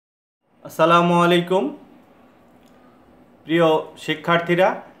আসসালামু আলাইকুম প্রিয় শিক্ষার্থীরা,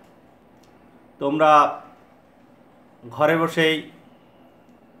 তোমরা ঘরে বসেই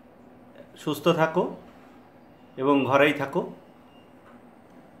সুস্থ থাকো এবং ঘরেই থাকো।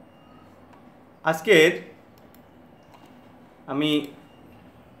 আজকের আমি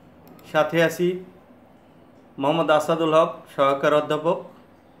সাথে আছি মোহাম্মদ আসাদুল হক, সহকারী অধ্যাপক,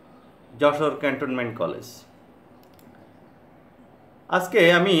 যশোর ক্যান্টনমেন্ট কলেজ। আজকে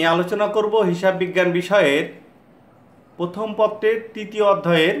আমি আলোচনা করব হিসাব বিজ্ঞান বিষয়ের প্রথম পত্রের তৃতীয়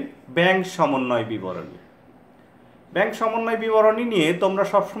অধ্যায়ের ব্যাংক সমন্বয় বিবরণী। ব্যাংক সমন্বয় বিবরণী নিয়ে তোমরা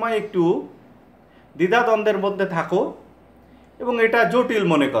সবসময় একটু দ্বিধাদ্বন্দ্বের মধ্যে থাকো এবং এটা জটিল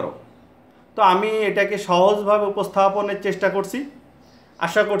মনে করো। তো আমি এটাকে সহজভাবে উপস্থাপনের চেষ্টা করছি।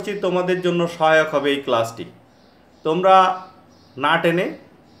 আশা করছি তোমাদের জন্য সহায়ক হবে এই ক্লাসটি। তোমরা না টেনে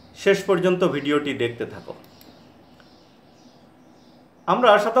শেষ পর্যন্ত ভিডিওটি দেখতে থাকো। আমরা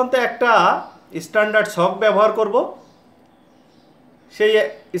সাধারণত একটা স্ট্যান্ডার্ড ছক ব্যবহার করব। সেই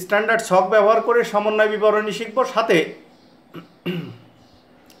স্ট্যান্ডার্ড ছক ব্যবহার করে সমন্বয় বিবরণী শিখব, সাথে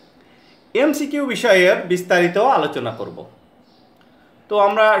এমসিকিউ বিষয়ের বিস্তারিত আলোচনা করব। তো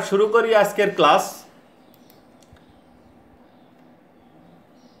আমরা শুরু করি আজকের ক্লাস।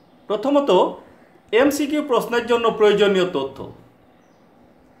 প্রথমত, এমসিকিউ প্রশ্নের জন্য প্রয়োজনীয় তথ্য।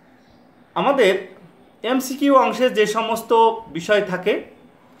 আমাদের এমসিকিউ অংশে যে সমস্ত বিষয় থাকে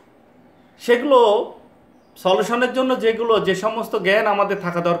সেগুলো সলিউশনের জন্য যে সমস্ত জ্ঞান আমাদের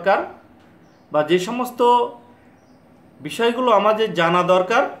থাকা দরকার বা যে সমস্ত বিষয়গুলো আমাদের জানা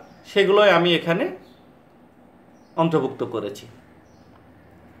দরকার সেগুলোই আমি এখানে অন্তর্ভুক্ত করেছি।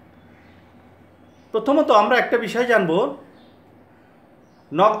 প্রথমত আমরা একটা বিষয় জানব,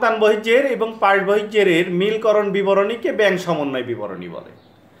 নকদান বহির্জের এবং পার্শ্ব বহির্জেরের মিলকরণ বিবরণীকে ব্যাংক সমন্বয় বিবরণী বলে।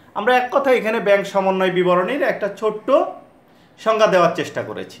 আমরা এক কথা এখানে ব্যাংক সমন্বয় বিবরণীর একটা ছোট্ট সংজ্ঞা দেওয়ার চেষ্টা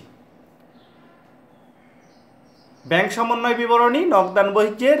করেছি। ব্যাংক সমন্বয় বিবরণী নকদান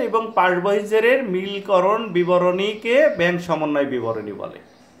বহির্জের এবং পার্শ্ব বহির্জেরের মিলকরণ বিবরণীকে ব্যাংক সমন্বয় বিবরণী বলে।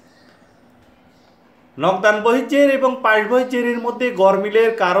 নকদান বহির্জের এবং পার্শ্ব বহির্জেরের মধ্যে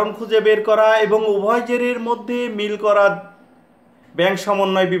গড়মিলের কারণ খুঁজে বের করা এবং উভয় জেরের মধ্যে মিল করা ব্যাংক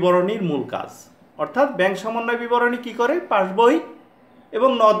সমন্বয় বিবরণীর মূল কাজ। অর্থাৎ ব্যাংক সমন্বয় বিবরণী কি করে, পার্শ্ব বই এবং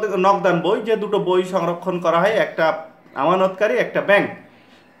নকদান বই, যে দুটো বই সংরক্ষণ করা হয়, একটা আমানতকারী একটা ব্যাংক।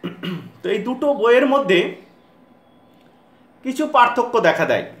 তো এই দুটো বইয়ের মধ্যে কিছু পার্থক্য দেখা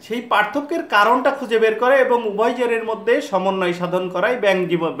দেয়, সেই পার্থক্যের কারণটা খুঁজে বের করে এবং উভয় জেরের মধ্যে সমন্বয় সাধন করাই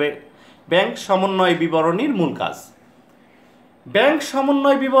ব্যাংক সমন্বয় বিবরণীর মূল কাজ। ব্যাংক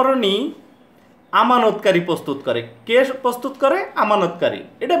সমন্বয় বিবরণী আমানতকারী প্রস্তুত করে। কে প্রস্তুত করে? আমানতকারী।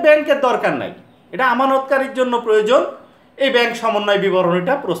 এটা ব্যাংকের দরকার নাই, এটা আমানতকারীর জন্য প্রয়োজন এই ব্যাংক সমন্বয়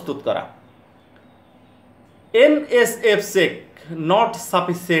বিবরণীটা প্রস্তুত করা। NSF check not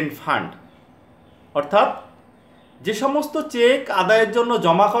sufficient fund, অর্থাৎ যে সমস্ত চেক আদায়ের জন্য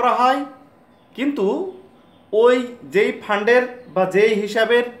জমা করা হয় কিন্তু ওই যেই ফান্ডের বা যেই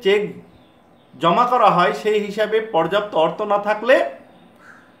হিসাবের চেক জমা করা হয় সেই হিসাবে পর্যাপ্ত অর্থ না থাকলে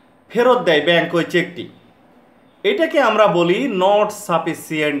ফেরত দেয় ব্যাংক ওই চেকটি, এটাকে আমরা বলি নট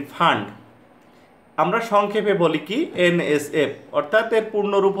সাফিসিয়েন্ট ফান্ড। আমরা সংক্ষেপে বলি কি, NSF, অর্থাৎ এর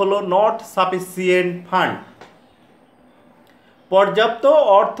পূর্ণরূপ হলো নট সাফিসিয়েন্ট ফান্ড। পর্যাপ্ত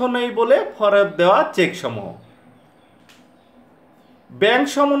অর্থ নেই বলে ফেরত দেওয়া চেক সমূহ। ব্যাংক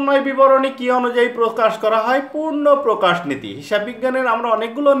সমন্বয় বিবরণী কি অনুযায়ী প্রকাশ করা হয়? পূর্ণ প্রকাশ নীতি। হিসাব বিজ্ঞানের আমরা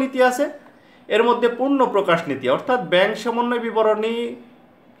অনেকগুলো নীতি আছে, এর মধ্যে পূর্ণ প্রকাশ নীতি, অর্থাৎ ব্যাংক সমন্বয় বিবরণী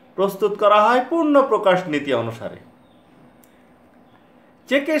প্রস্তুত করা হয় পূর্ণ প্রকাশ নীতি অনুসারে।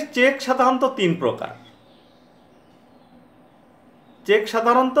 চেক সাধারণত তিন প্রকার। চেক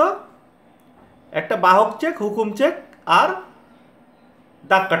সাধারণত একটা বাহক চেক, হুকুম চেক আর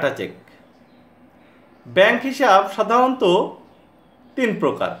দাগ কাটা চেক। ব্যাংক হিসাব সাধারণত তিন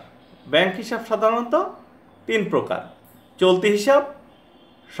প্রকার। ব্যাংক হিসাব সাধারণত তিন প্রকার: চলতি হিসাব,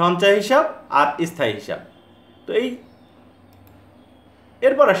 সঞ্চয় হিসাব আর স্থায়ী হিসাব। তো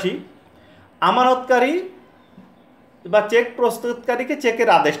এরপর আসি, আমানতকারী বা চেক প্রস্তুতকারীকে চেকের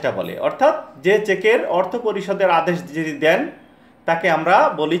আদেশটা বলে, অর্থাৎ যে চেকের অর্থ পরিশোধের আদেশ যিনি দেন তাকে আমরা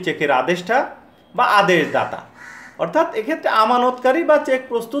বলি চেকের আদেশটা বা আদেশদাতা। অর্থাৎ এক্ষেত্রে আমানতকারী বা চেক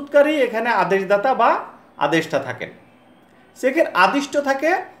প্রস্তুতকারী এখানে আদেশদাতা বা আদেশটা থাকেন। চেকের আদিষ্ট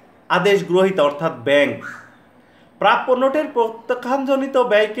থাকে আদেশ গ্রহীতা, অর্থাৎ ব্যাংক। প্রাপ্য নোটের প্রত্যাখ্যানজনিত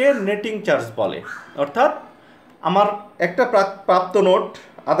ব্যয়কে নেটিং চার্জ বলে। অর্থাৎ আমার একটা প্রাপ্ত নোট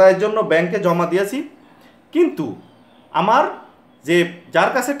আদায়ের জন্য ব্যাংকে জমা দিয়েছি, কিন্তু আমার যার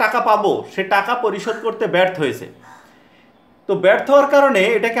কাছে টাকা পাবো সে টাকা পরিশোধ করতে ব্যর্থ হয়েছে। তো ব্যর্থ হওয়ার কারণে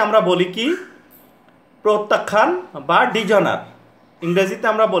এটাকে আমরা বলি কি, প্রত্যাখ্যান বা ডিজনার। ইংরেজিতে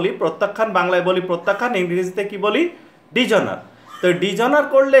আমরা বলি প্রত্যাখ্যান, বাংলায় বলি প্রত্যাখ্যান, ইংরেজিতে কি বলি? ডিজনার। তো ডিজনার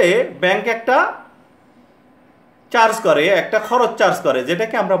করলে ব্যাংক একটা চার্জ করে, একটা খরচ চার্জ করে,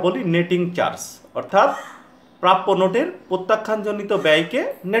 যেটাকে আমরা বলি নেটিং চার্জ। অর্থাৎ প্রাপ্য নোটের প্রত্যাখ্যানজনিত ব্যয়কে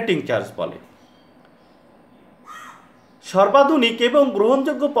নেটিং চার্জ বলে। সর্বাধুনিক এবং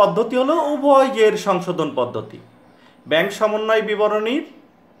গ্রহণযোগ্য পদ্ধতি হলো উভয়ের সংশোধন পদ্ধতি। ব্যাংক সমন্বয় বিবরণীর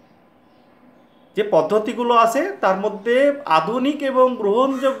যে পদ্ধতিগুলো আছে তার মধ্যে আধুনিক এবং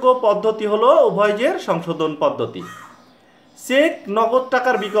গ্রহণযোগ্য পদ্ধতি হলো উভয়ের সংশোধন পদ্ধতি। চেক নগদ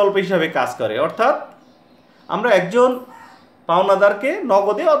টাকার বিকল্প হিসাবে কাজ করে, অর্থাৎ আমরা একজন পাওনাদারকে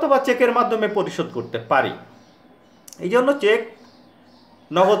নগদে অথবা চেকের মাধ্যমে পরিশোধ করতে পারি, এই জন্য চেক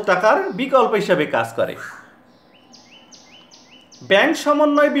নগদ টাকার বিকল্প হিসাবে কাজ করে। ব্যাংক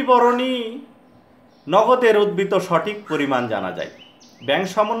সমন্বয় বিবরণী নগদের উদ্বৃত্ত সঠিক পরিমাণ জানা যায়। ব্যাংক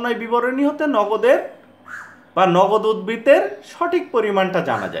সমন্বয় বিবরণী হতে নগদের বা নগদ উদ্বৃত্তের সঠিক পরিমাণটা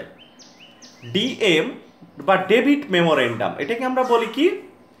জানা যায়। ডিএম বা ডেবিট মেমোরেন্ডাম, এটাকে আমরা বলি কি?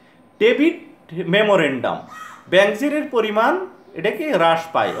 Debit memorandum. ব্যাংক জেরের পরিমাণ এটাকে হ্রাস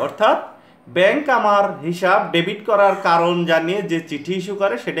পায়, অর্থাৎ ব্যাংক আমার হিসাব ডেবিট করার কারণ জানিয়ে যে চিঠি ইস্যু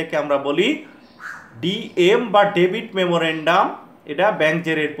করে সেটাকে আমরা বলি ডিএম বা ডেবিট মেমোরেন্ডাম। এটা ব্যাংক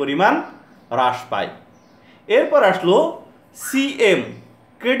জেরের পরিমাণ হ্রাস পায়। এরপর আসলো সিএম,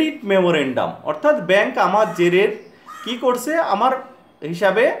 ক্রেডিট মেমোরেন্ডাম, অর্থাৎ ব্যাংক আমার জেরের কি করছে, আমার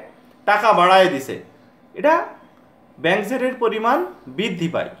হিসাবে টাকা বাড়ায় দিছে, এটা ব্যাংক জেরের পরিমাণ বৃদ্ধি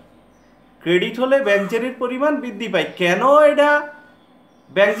পায়। ক্রেডিট হলে ব্যাংক জেরের পরিমাণ বৃদ্ধি পায়। কেন এটা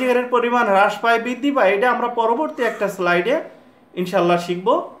ব্যাংক জেরের পরিমাণ হ্রাস পায়, বৃদ্ধি পায়, এটা আমরা পরবর্তী একটা স্লাইডে ইনশাল্লাহ শিখব।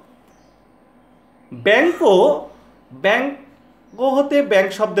 ব্যাংক হতে ব্যাংক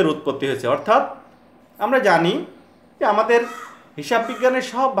শব্দের উৎপত্তি হয়েছে, অর্থাৎ আমরা জানি যে আমাদের হিসাব বিজ্ঞানের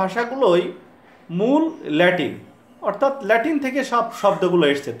সব ভাষাগুলোই মূল ল্যাটিন, অর্থাৎ ল্যাটিন থেকে সব শব্দগুলো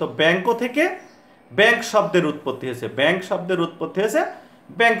এসছে। তো ব্যাংক থেকে ব্যাংক শব্দের উৎপত্তি হয়েছে, ব্যাংক শব্দের উৎপত্তি হয়েছে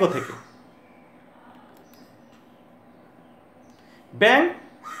ব্যাংক থেকে। ব্যাংক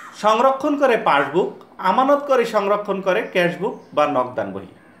সংরক্ষণ করে পাসবুক, আমানতকারী সংরক্ষণ করে ক্যাশবুক বা নগদান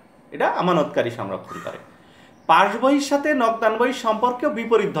বহি, এটা আমানতকারী সংরক্ষণ করে। পাস বহির সাথে নগদান বহির সম্পর্কেও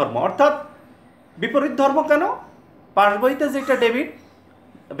বিপরীত ধর্ম, অর্থাৎ বিপরীত ধর্ম কেন? পাস বইতে যেটা ডেবিট,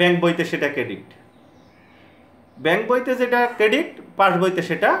 ব্যাংক বইতে সেটা ক্রেডিট, ব্যাংক বইতে যেটা ক্রেডিট, পাস বইতে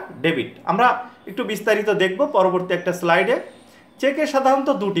সেটা ডেবিট। আমরা একটু বিস্তারিত দেখব পরবর্তী একটা স্লাইডে। চেকে সাধারণত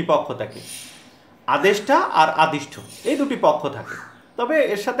দুটি পক্ষ থাকে, আদেষ্টা আর আদিষ্ঠ, এই দুটি পক্ষ থাকে। তবে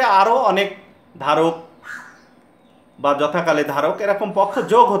এর সাথে আরও অনেক ধারক বা যথাকালে ধারক এরকম পক্ষ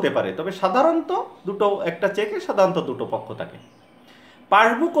যোগ হতে পারে, তবে সাধারণত একটা চেকে সাধারণত দুটো পক্ষ থাকে।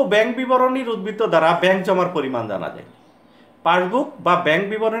 পাসবুক ও ব্যাংক বিবরণীর উদ্বৃত্ত দ্বারা ব্যাংক জমার পরিমাণ জানা যায়। পাসবুক বা ব্যাংক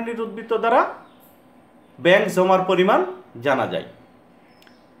বিবরণীর উদ্বৃত্ত দ্বারা ব্যাংক জমার পরিমাণ জানা যায়।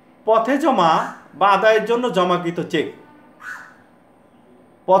 পথে জমা বা আদায়ের জন্য জমাকৃত চেক,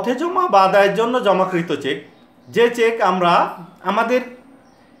 পথে জমা বা আদায়ের জন্য জমাকৃত চেক, যে চেক আমরা আমাদের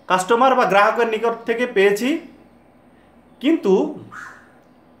কাস্টমার বা গ্রাহকের নিকট থেকে পেয়েছি, কিন্তু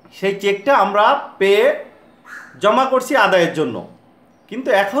সেই চেকটা আমরা পেয়ে জমা করছি আদায়ের জন্য, কিন্তু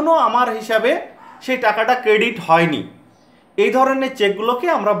এখনও আমার হিসাবে সেই টাকাটা ক্রেডিট হয়নি, এই ধরনের চেকগুলোকে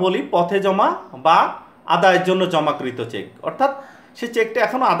আমরা বলি পথে জমা বা আদায়ের জন্য জমাকৃত চেক। অর্থাৎ সে চেকটা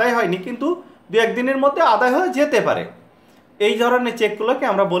এখনও আদায় হয়নি, কিন্তু দু একদিনের মধ্যে আদায় হয়ে যেতে পারে, এই ধরনের চেকগুলোকে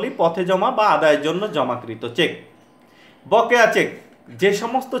আমরা বলি পথে জমা বা আদায়ের জন্য জমাকৃত চেক। বকেয়া চেক, যে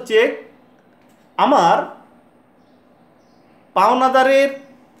সমস্ত চেক আমার পাওনাদারের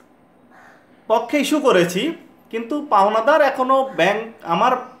পক্ষে ইস্যু করেছি, কিন্তু পাওনাদার এখনও ব্যাংক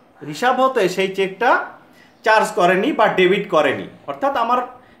আমার হিসাব হতে সেই চেকটা চার্জ করেনি বা ডেবিট করেনি, অর্থাৎ আমার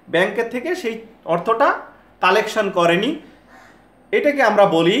ব্যাংকের থেকে সেই অর্থটা কালেকশন করেনি, এটাকে আমরা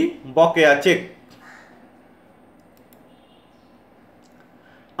বলি বকেয়া চেক।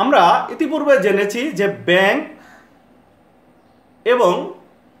 আমরা ইতিপূর্বে জেনেছি যে ব্যাংক এবং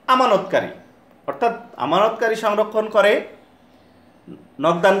আমানতকারী, অর্থাৎ আমানতকারী সংরক্ষণ করে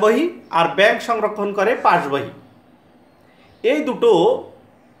নগদান বহি আর ব্যাংক সংরক্ষণ করে পাস বহি। এই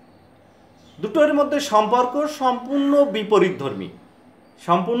দুটোর মধ্যে সম্পর্ক সম্পূর্ণ বিপরীতধর্মী,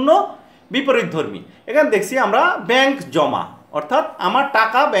 সম্পূর্ণ বিপরীতধর্মী। এখানে দেখছি আমরা ব্যাংক জমা, অর্থাৎ আমার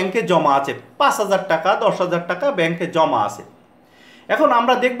টাকা ব্যাংকে জমা আছে, 5,000 টাকা 10,000 টাকা ব্যাংকে জমা আছে। এখন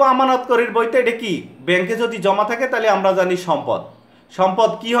আমরা দেখব আমানতকারীর বইতে এটা কি, ব্যাংকে যদি জমা থাকে তাহলে আমরা জানি সম্পদ, সম্পদ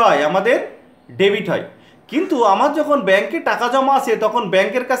কি হয় আমাদের ডেবিট হয়, কিন্তু আমার যখন ব্যাংকে টাকা জমা আছে তখন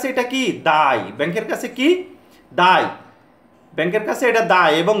ব্যাংকের কাছে এটা কি দায়, ব্যাংকের কাছে কি দায়, ব্যাংকের কাছে এটা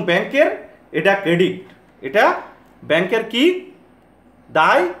দায় এবং ব্যাংকের এটা ক্রেডিট, এটা ব্যাংকের কি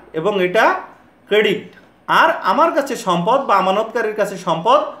দায় এবং এটা ক্রেডিট। আর আমার কাছে সম্পদ বা আমানতকারীর কাছে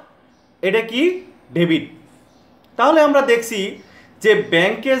সম্পদ, এটা কি ডেবিট। তাহলে আমরা দেখছি যে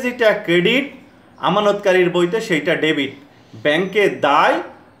ব্যাংকে যেটা ক্রেডিট, আমানতকারীর বইতে সেইটা ডেবিট। ব্যাংকে দায়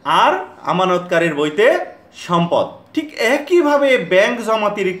আর আমানতকারীর বইতে সম্পদ। ঠিক একইভাবে ব্যাংক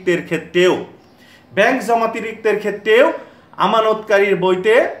জমাতিরিক্তের ক্ষেত্রেও আমানতকারীর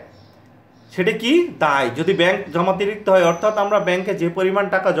বইতে সেটা কি দায়। যদি ব্যাংক জমাতিরিক্ত হয়, অর্থাৎ আমরা ব্যাংকে যে পরিমাণ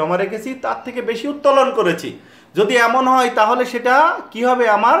টাকা জমা রেখেছি তার থেকে বেশি উত্তোলন করেছি, যদি এমন হয় তাহলে সেটা কি হবে,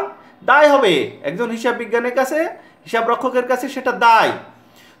 আমার দায় হবে। একজন হিসাব বিজ্ঞানের কাছে, হিসাব রক্ষকের কাছে সেটা দায়।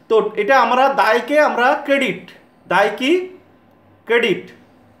 তো এটা আমরা দায়কে আমরা ক্রেডিট, দায় কি ক্রেডিট।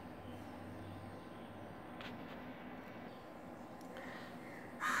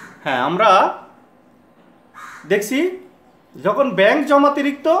 হ্যাঁ, আমরা দেখছি যখন ব্যাংক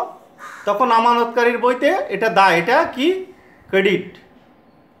জমাতিরিক্ত তখন আমানতকারীর বইতে এটা দায়, এটা কি ক্রেডিট।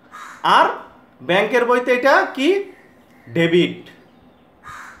 আর ব্যাংকের বইতে এটা কি ডেবিট।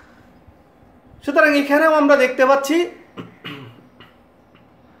 সুতরাং এখানেও আমরা দেখতে পাচ্ছি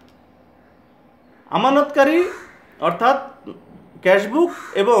আমানতকারী অর্থাৎ ক্যাশবুক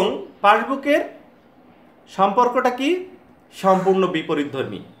এবং পাসবুকের সম্পর্কটা কি সম্পূর্ণ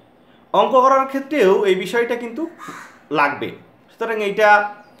বিপরীতধর্মী। অঙ্ক করার ক্ষেত্রেও এই বিষয়টা কিন্তু লাগবে। সুতরাং এইটা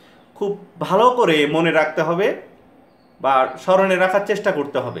খুব ভালো করে মনে রাখতে হবে বা স্মরণে রাখার চেষ্টা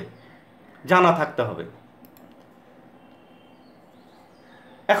করতে হবে, জানা থাকতে হবে।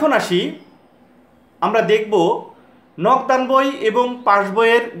 এখন আসি, আমরা দেখব নকদান বই এবং পাস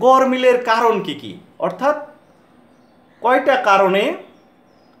বইয়ের গড় মিলের কারণ কি কি, অর্থাৎ কয়টা কারণে,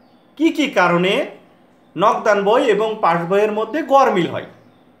 কি কি কারণে নকদান বই এবং পাস বইয়ের মধ্যে গড় মিল হয়।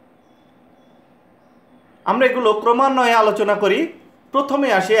 আমরা এগুলো ক্রমান্বয়ে আলোচনা করি। প্রথমে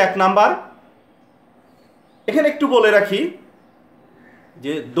আসে 1 নাম্বার। এখানে একটু বলে রাখি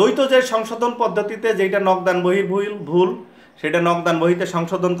যে দ্বৈত যে সংশোধন পদ্ধতিতে যেটা নকদান বহির ভুল সেটা নকদান বহিতে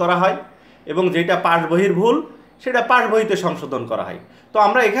সংশোধন করা হয়, এবং যেটা পাস বহির ভুল সেটা পাস বহিতে সংশোধন করা হয়। তো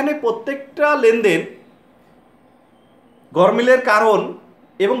আমরা এখানে প্রত্যেকটা লেনদেন গড় মিলের কারণ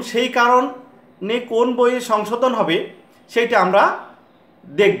এবং সেই কারণে কোন বইয়ে সংশোধন হবে সেইটা আমরা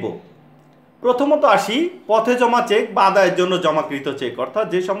দেখব। প্রথমত আসি পথে জমা চেক বা আদায়ের জন্য জমাকৃত চেক, অর্থাৎ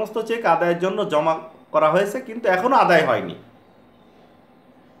যে সমস্ত চেক আদায়ের জন্য জমা করা হয়েছে কিন্তু এখনো আদায় হয়নি,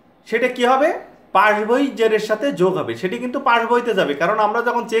 সেটা কি হবে, পাস বই জেরের সাথে যোগ হবে। সেটি কিন্তু পাস বইতে যাবে, কারণ আমরা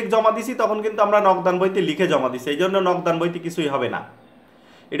যখন চেক জমা দিছি তখন কিন্তু আমরা নকদান বইতে লিখে জমা দিছি, এই জন্য নকদান বইতে কিছুই হবে না।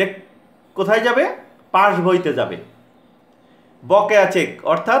 এটা কোথায় যাবে, পাস বইতে যাবে। বকেয়া চেক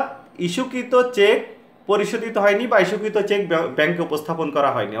অর্থাৎ ইস্যুকৃত চেক পরিশোধিত হয়নি বা ইস্যুকৃত চেক ব্যাংকে উপস্থাপন করা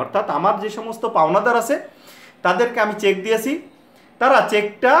হয়নি, অর্থাৎ আমার যে সমস্ত পাওনাদার আছে তাদেরকে আমি চেক দিয়েছি, তারা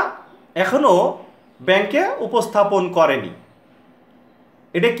চেকটা এখনো ব্যাংকে উপস্থাপন করেনি,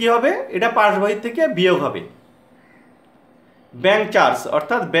 এটা কি হবে, এটা পাস বই থেকে বিয়োগ হবে। ব্যাংক চার্জ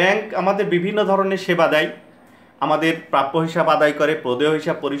অর্থাৎ ব্যাংক আমাদের বিভিন্ন ধরনের সেবা দেয়, আমাদের প্রাপ্য হিসাব আদায় করে, প্রদেয়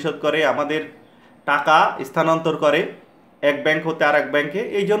হিসাব পরিশোধ করে, আমাদের টাকা স্থানান্তর করে এক ব্যাংক হতে আর এক ব্যাংকে,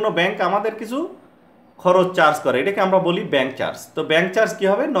 এই জন্য ব্যাংক আমাদের কিছু খরচ চার্জ করে, এটাকে আমরা বলি ব্যাংক চার্জ। তো ব্যাংক চার্জ কি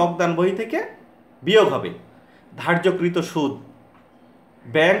হবে, নকদান বই থেকে বিয়োগ হবে। ধার্যকৃত সুদ,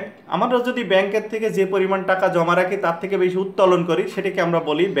 ব্যাংক আমরা যদি ব্যাংকের থেকে যে পরিমাণ টাকা জমা রাখি তার থেকে বেশি উত্তোলন করি সেটাকে আমরা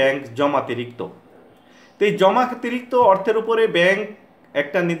বলি ব্যাংক জমাতিরিক্ত। তো এই জমাতিরিক্ত অর্থের উপরে ব্যাংক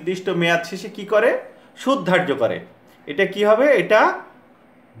একটা নির্দিষ্ট মেয়াদ শেষে কি করে, সুদ ধার্য করে, এটা কি হবে, এটা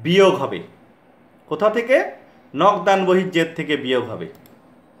বিয়োগ হবে। কোথা থেকে, নকদান বহির জেদ থেকে বিয়োগ হবে।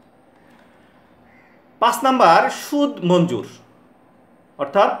 5 নাম্বার সুদ মঞ্জুর,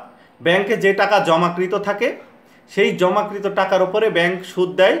 অর্থাৎ ব্যাংকে যে টাকা জমাকৃত থাকে সেই জমাকৃত টাকার উপরে ব্যাংক সুদ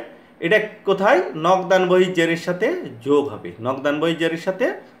দেয়, এটা কোথায়, নকদান বহির জেরের সাথে যোগ হবে, নকদান বহির জেরের সাথে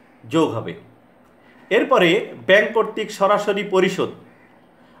যোগ হবে। এরপরে ব্যাংক কর্তৃক সরাসরি পরিশোধ,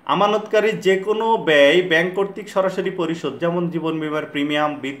 আমানতকারীর যে কোনো ব্যয় ব্যাংক কর্তৃক সরাসরি পরিশোধ, যেমন জীবন বীমার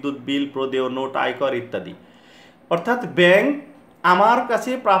প্রিমিয়াম, বিদ্যুৎ বিল, প্রদেয় নোট, আয়কর ইত্যাদি। অর্থাৎ ব্যাংক আমার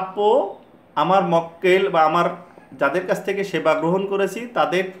কাছে প্রাপ্য, আমার মক্কেল বা আমার যাদের কাছ থেকে সেবা গ্রহণ করেছি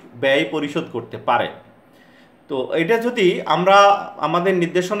তাদের ব্যয় পরিশোধ করতে পারে। তো এটা যদি আমরা আমাদের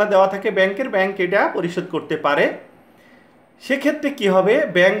নির্দেশনা দেওয়া থাকে ব্যাংকের, ব্যাংক এটা পরিশোধ করতে পারে। সেক্ষেত্রে কি হবে,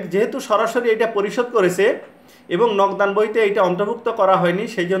 ব্যাংক যেহেতু সরাসরি এটা পরিশোধ করেছে এবং নকদান বইতে এটা অন্তর্ভুক্ত করা হয়নি,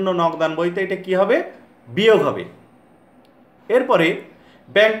 সেই জন্য নকদান বইতে এটা কি হবে, বিয়োগ হবে। এরপরে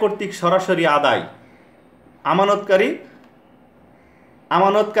ব্যাংক কর্তৃক সরাসরি আদায়,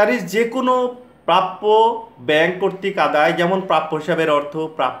 আমানতকারীর যে কোনো প্রাপ্য ব্যাংক কর্তৃক আদায়, যেমন প্রাপ্য হিসাবের অর্থ,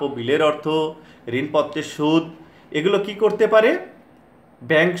 প্রাপ্য বিলের অর্থ, ঋণপত্রের সুদ, এগুলো কি করতে পারে,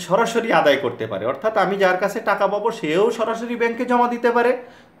 ব্যাংক সরাসরি আদায় করতে পারে, অর্থাৎ আমি যার কাছে টাকা পাবো সেও সরাসরি ব্যাংকে জমা দিতে পারে।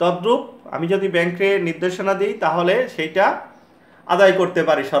 তদ্রূপ আমি যদি ব্যাংকে নির্দেশনা দিই তাহলে সেইটা আদায় করতে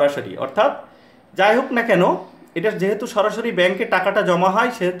পারি সরাসরি। অর্থাৎ যাই হোক না কেন, এটা যেহেতু সরাসরি ব্যাংকে টাকাটা জমা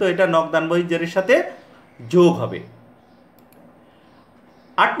হয় সেহেতু এটা নগদান বহি জেরের সাথে যোগ হবে।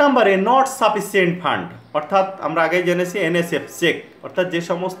 8 নম্বরে নট সাফিসিয়েন্ট ফান্ড, অর্থাৎ আমরা আগেই জেনেছি এনএসএফ চেক, অর্থাৎ যে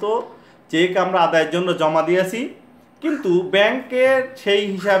সমস্ত চেক আমরা আদায়ের জন্য জমা দিয়েছি কিন্তু ব্যাংকের সেই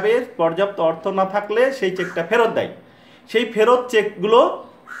হিসাবে পর্যাপ্ত অর্থ না থাকলে সেই চেকটা ফেরত দেয়, সেই ফেরত চেকগুলো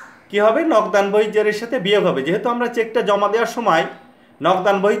কি হবে, নগদান বহি জেরের সাথে বিয়োগ হবে। যেহেতু আমরা চেকটা জমা দেওয়ার সময়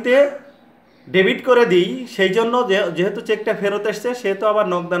নগদান বহিতে ডেবিট করে দিই, সেই জন্য যেহেতু চেকটা ফেরত এসছে সেহেতু আবার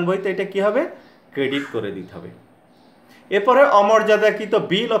নগদান বহিতে এটা কি হবে, ক্রেডিট করে দিতে হবে। এরপরে অমর্যাদাকৃত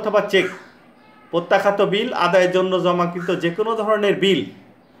বিল অথবা চেক, প্রত্যাখ্যাত বিল, আদায়ের জন্য জমাকৃত যে কোনো ধরনের বিল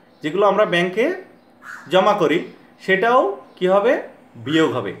যেগুলো আমরা ব্যাংকে জমা করি সেটাও কি হবে, বিয়োগ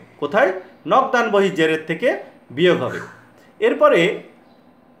হবে। কোথায়, নগদান বহি জেরের থেকে বিয়োগ হবে। এরপরে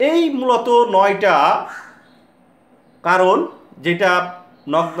এই মূলত 9টা কারণ যেটা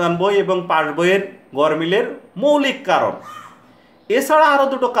নগদান বই এবং পাস বইয়ের গরমিলের মৌলিক কারণ। এছাড়া আরও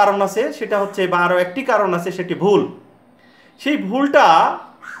 2টো কারণ আছে, সেটা হচ্ছে বা আরও একটি কারণ আছে সেটি ভুল। সেই ভুলটা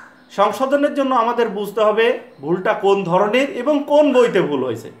সংশোধনের জন্য আমাদের বুঝতে হবে ভুলটা কোন ধরনের এবং কোন বইতে ভুল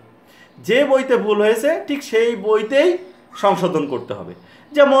হয়েছে। যে বইতে ভুল হয়েছে ঠিক সেই বইতেই সংশোধন করতে হবে।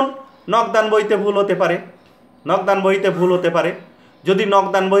 যেমন নগদান বইতে ভুল হতে পারে, নগদান বইতে ভুল হতে পারে। যদি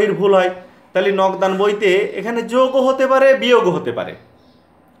নগদান বইয়ের ভুল হয় তাহলে নগদান বইতে এখানে যোগও হতে পারে বিয়োগও হতে পারে।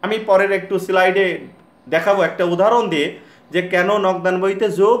 আমি পরের একটু স্লাইডে দেখাবো একটা উদাহরণ দিয়ে যে কেন নগদান বইতে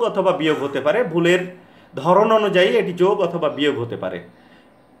যোগ অথবা বিয়োগ হতে পারে, ভুলের ধরন অনুযায়ী এটি যোগ অথবা বিয়োগ হতে পারে।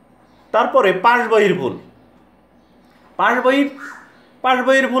 তারপরে পাস বইয়ের ভুল, পাস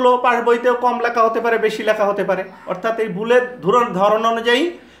বইয়ের ভুলও পাস বইতেও কম লেখা হতে পারে বেশি লেখা হতে পারে, অর্থাৎ এই ভুলের ধরন অনুযায়ী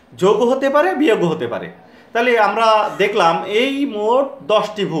যোগও হতে পারে বিয়োগও হতে পারে। তাহলে আমরা দেখলাম এই মোট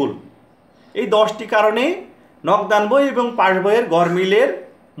 10টি ভুল। এই 10টি কারণে নগদান বই এবং পাস বইয়ের গরমিলের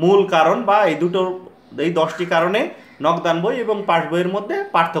মূল কারণ, বা এই 10টি কারণে নগদান বই এবং পাস বইয়ের মধ্যে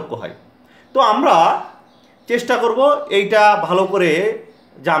পার্থক্য হয়। তো আমরা চেষ্টা করব এইটা ভালো করে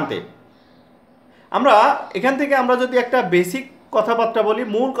জানতে। আমরা এখান থেকে আমরা যদি একটা বেসিক কথাবার্তা বলি,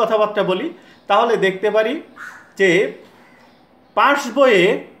 মূল কথাবার্তা বলি, তাহলে দেখতে পারি যে পাস বইয়ে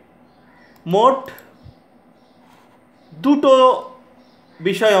মোট 2টো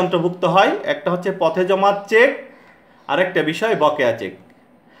বিষয় অন্তর্ভুক্ত হয়, একটা হচ্ছে পথে জমা চেক আর একটা বিষয় বকেয়া চেক।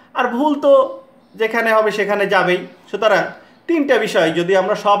 আর ভুল তো যেখানে হবে সেখানে যাবেই, সুতরাং 3টা বিষয় যদি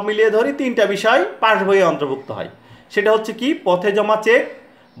আমরা সব মিলিয়ে ধরি 3টা বিষয় পাস বইয়ে অন্তর্ভুক্ত হয়। সেটা হচ্ছে কি, পথে জমা চেক,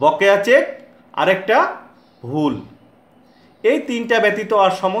 বকেয়া চেক আর একটা ভুল। এই 3টা ব্যতীত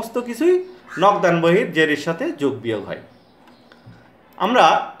আর সমস্ত কিছুই নগদান বহির জেরের সাথে যোগ বিয়োগ হয়। আমরা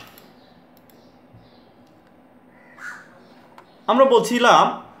বলছিলাম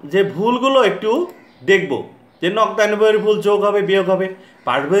যে ভুলগুলো একটু দেখব, যে নগদান বইয়ের ভুল যোগ হবে বিয়োগ হবে,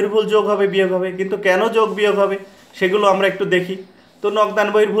 পাস বইয়ের ভুল যোগ হবে বিয়োগ হবে, কিন্তু কেন যোগ বিয়োগ হবে সেগুলো আমরা একটু দেখি। তো নগদান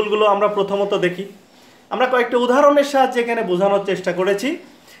বইয়ের ভুলগুলো আমরা প্রথমত দেখি। আমরা কয়েকটা উদাহরণের সাহায্যে এখানে বোঝানোর চেষ্টা করেছি।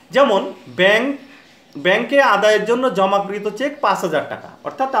 যেমন ব্যাংকে আদায়ের জন্য জমাকৃত চেক 5,000 টাকা,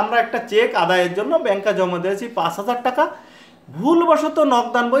 অর্থাৎ আমরা একটা চেক আদায়ের জন্য ব্যাংকে জমা দিয়েছি 5,000 টাকা, ভুলবশত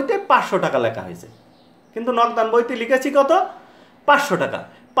নগদান বইতে 500 টাকা লেখা হয়েছে, কিন্তু নগদান বইতে লিখেছি কত, 500 টাকা।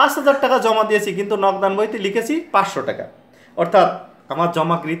 5,000 টাকা জমা দিয়েছি কিন্তু নগদান বইতে লিখেছি 500 টাকা, অর্থাৎ আমার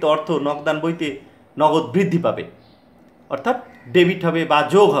জমাকৃত অর্থ নগদান বইতে নগদ বৃদ্ধি পাবে, অর্থাৎ ডেবিট হবে বা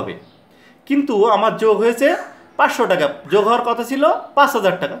যোগ হবে। কিন্তু আমার যোগ হয়েছে 500 টাকা, যোগ হওয়ার কথা ছিল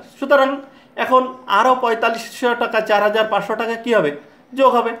 5,000 টাকা, সুতরাং এখন আরও 4500 টাকা 4,500 টাকা কী হবে,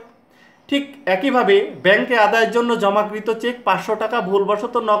 যোগ হবে। ঠিক একইভাবে ব্যাংকে আদায়ের জন্য জমাকৃত চেক 500 টাকা,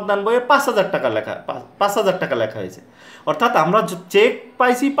 ভুলবশত নগদান বইয়ে 5,000 টাকা লেখা হয়েছে, অর্থাৎ আমরা চেক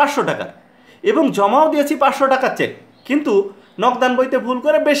পাইছি 500 টাকার এবং জমাও দিয়েছি 500 টাকার চেক, কিন্তু নগদান বইতে ভুল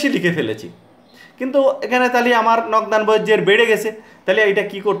করে বেশি লিখে ফেলেছি। কিন্তু এখানে তাহলে আমার নগদান বইয়ের জের বেড়ে গেছে, তাহলে এটা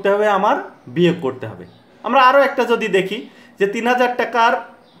কি করতে হবে, আমার বিয়োগ করতে হবে। আমরা আরও একটা যদি দেখি যে 3,000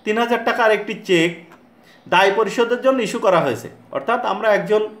 টাকার একটি চেক দায় পরিশোধের জন্য ইস্যু করা হয়েছে, অর্থাৎ আমরা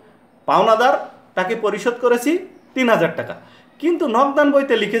একজন পাওনাদার তাকে পরিশোধ করেছি 3,000 টাকা, কিন্তু নগদান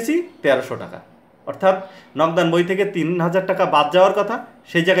বইতে লিখেছি 1,300 টাকা, অর্থাৎ নগদান বই থেকে 3,000 টাকা বাদ যাওয়ার কথা,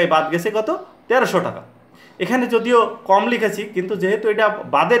 সেই জায়গায় বাদ গেছে কত, 1,300 টাকা। এখানে যদিও কম লিখেছি কিন্তু যেহেতু এটা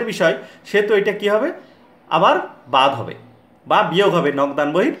বাদের বিষয় সেহেতু এটা কি হবে, আবার বাদ হবে বা বিয়োগ হবে নগদান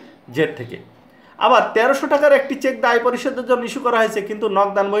বইয়ের জের থেকে। আবার 1,300 টাকার একটি চেক দায় পরিশোধের জন্য ইস্যু করা হয়েছে, কিন্তু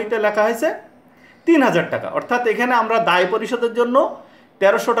নগদান বইতে লেখা হয়েছে 3,000 টাকা, অর্থাৎ এখানে আমরা দায় পরিশোধের জন্য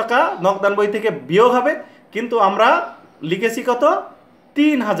 1,300 টাকা নগদান বই থেকে বিয়োগ হবে, কিন্তু আমরা লিখেছি কত,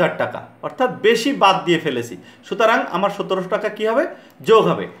 3000 টাকা, অর্থাৎ বেশি বাদ দিয়ে ফেলেছি। সুতরাং আমার 1700 টাকা কি হবে? যোগ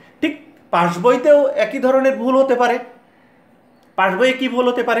হবে। ঠিক পাসবইতেও একই ধরনের ভুল হতে পারে। পাসবইয়ে কি ভুল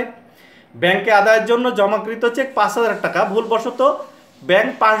হতে পারে? ব্যাংকে আদায়ের জন্য জমাকৃত চেক 5000 টাকা, ভুলবশত ব্যাংক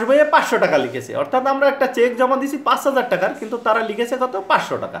পাসবইয়ে 500 টাকা লিখেছে। অর্থাৎ আমরা একটা চেক জমা দিয়েছি 5000 টাকার, কিন্তু তারা লিখেছে কত?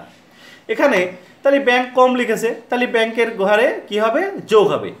 500 টাকা। এখানে তাহলে ব্যাংক কম লিখেছে, তাহলে ব্যাংকের ঘরে কি হবে? যোগ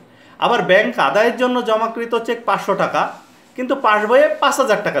হবে। আবার ব্যাংক আদায়ের জন্য জমাকৃত চেক 500 টাকা, কিন্তু পাসবইয়ে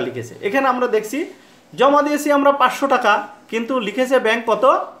 5000 টাকা লিখেছে। এখানে আমরা দেখছি জমা দিয়েছি আমরা 500 টাকা, কিন্তু লিখেছে ব্যাংক কত?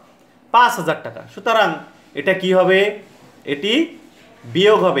 5000 টাকা। সুতরাং এটা কি হবে? এটি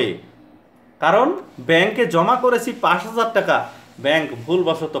বিয়োগ হবে, কারণ ব্যাংকে জমা করেছি 5000 টাকা, ব্যাংক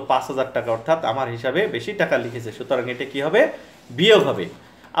ভুলবশত 5000 টাকা অর্থাৎ আমার হিসাবে বেশি টাকা লিখেছে। সুতরাং এটা কি হবে? বিয়োগ হবে।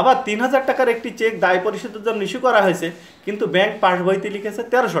 আবার 3000 টাকার একটি চেক দায় পরিশোধের জন্য ইস্যু করা হয়েছে, কিন্তু ব্যাংক পাসবইতে লিখেছে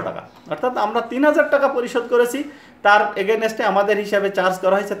 1300 টাকা, অর্থাৎ আমরা 3000 টাকা পরিশোধ করেছি, তার এগেনস্টে আমাদের হিসাবে চার্জ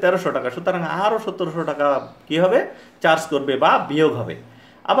করা হয়েছে 1300 টাকা। সুতরাং আরও 1700 টাকা কি হবে? চার্জ করবে বা বিয়োগ হবে।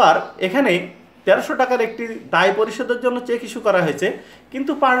 আবার এখানে 1300 টাকার একটি দায় পরিশোধের জন্য চেক ইস্যু করা হয়েছে,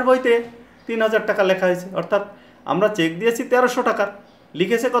 কিন্তু পাসবইতে 3000 টাকা লেখা হয়েছে, অর্থাৎ আমরা চেক দিয়েছি 1300 টাকার,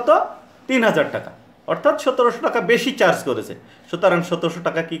 লিখেছে কত? 3000 টাকা, অর্থাৎ 1700 টাকা বেশি চার্জ করেছে। সুতরাং 1700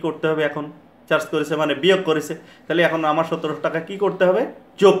 টাকা কি করতে হবে? এখন চার্জ করেছে মানে বিয়োগ করেছে, তাহলে এখন আমার 1700 টাকা কি করতে হবে?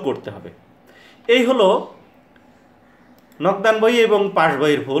 যোগ করতে হবে। এই হলো নকদান বই এবং পাস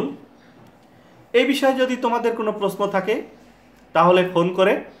বইয়ের ভুল। এই বিষয়ে যদি তোমাদের কোনো প্রশ্ন থাকে তাহলে ফোন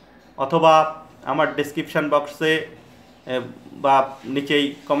করে অথবা আমার ডেসক্রিপশান বক্সে বা নিচেই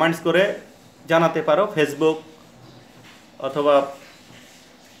কমেন্টস করে জানাতে পারো, ফেসবুক অথবা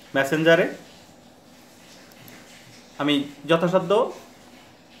মেসেঞ্জারে। আমি যথাসাধ্য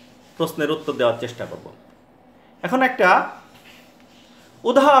প্রশ্নের উত্তর দেওয়ার চেষ্টা করব। এখন একটা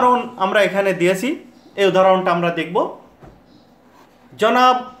উদাহরণ আমরা এখানে দিয়েছি, এই উদাহরণটা আমরা দেখব।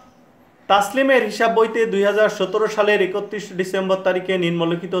 জনাব তাসলিমের হিসাব বইতে 2017 সালের 31 ডিসেম্বর তারিখে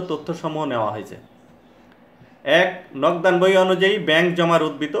নিম্নলিখিত তথ্যসমূহ নেওয়া হয়েছে। 1. নকদান বই অনুযায়ী ব্যাংক জমার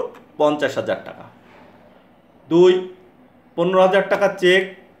উদ্বৃত্ত 50,000 টাকা। 2. 15,000 টাকা চেক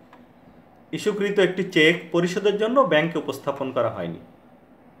ইস্যুকৃত একটি চেক পরিশোধের জন্য ব্যাংকে উপস্থাপন করা হয়নি।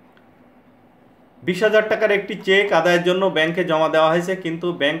 20,000 টাকার একটি চেক আদায়ের জন্য ব্যাংকে জমা দেওয়া হয়েছে, কিন্তু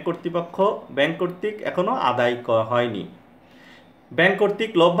ব্যাংক কর্তৃক এখনও আদায় হয়নি। ব্যাংক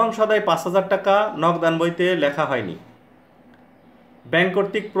কর্তৃক লভ্যাংশ আদায় 5,000 টাকা নকদান বইতে লেখা হয়নি। ব্যাংক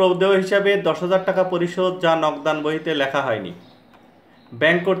কর্তৃক প্রদেয় হিসাবে 10,000 টাকা পরিশোধ, যা নকদান বইতে লেখা হয়নি।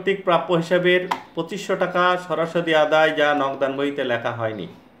 ব্যাংক কর্তৃক প্রাপ্য হিসাবের 2500 টাকা সরাসরি আদায়, যা নকদান বইতে লেখা হয়নি।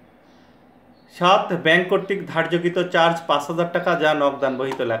 7. ব্যাংক কর্তৃক ধার্যকৃত চার্জ 5,000 টাকা, যা নকদান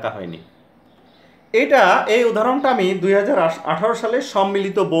বইতে লেখা হয়নি। এই উদাহরণটা আমি 2018 সালের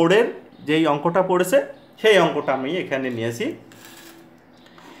সম্মিলিত বোর্ডের যেই অঙ্কটা পড়েছে সেই অঙ্কটা আমি এখানে নিয়েছি।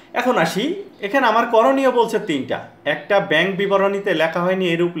 এখন আসি, এখানে আমার করণীয় বলছে 3টা। একটা, ব্যাংক বিবরণীতে লেখা হয়নি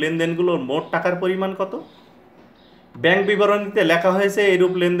এরূপ লেনদেনগুলোর মোট টাকার পরিমাণ কত। ব্যাংক বিবরণীতে লেখা হয়েছে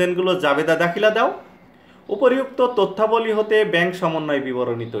এরূপ লেনদেনগুলো জাবেদা দাখিলা দাও। উপরিউক্ত তথ্যাবলী হতে ব্যাংক সমন্বয়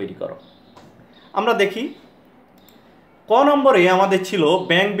বিবরণী তৈরি করো। আমরা দেখি ক নম্বরে আমাদের ছিল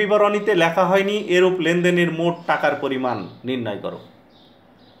ব্যাংক বিবরণীতে লেখা হয়নি এরূপ লেনদেনের মোট টাকার পরিমাণ নির্ণয় করো।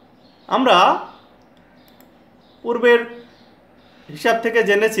 আমরা পূর্বের হিসাব থেকে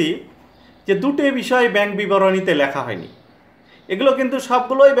জেনেছি যে দুটো বিষয় ব্যাংক বিবরণীতে লেখা হয়নি। এগুলো কিন্তু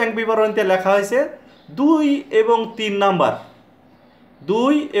সবগুলোই ব্যাংক বিবরণীতে লেখা হয়েছে 2 এবং 3 নাম্বার।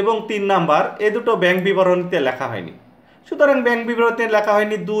 2 এবং 3 নাম্বার এ দুটো ব্যাংক বিবরণীতে লেখা হয়নি। সুতরাং ব্যাংক বিবরণীতে লেখা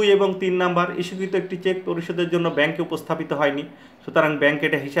হয়নি 2 এবং 3 নাম্বার। ইস্যুকৃত একটি চেক পরিশোধের জন্য ব্যাংকে উপস্থাপিত হয়নি, সুতরাং ব্যাংক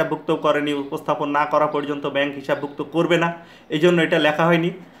এটা হিসাবভুক্ত করেনি। উপস্থাপন না করা পর্যন্ত ব্যাংক হিসাবভুক্ত করবে না, এই জন্য এটা লেখা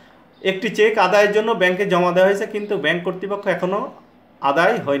হয়নি। একটি চেক আদায়ের জন্য ব্যাংকে জমা দেওয়া হয়েছে, কিন্তু ব্যাংক কর্তৃপক্ষ এখনও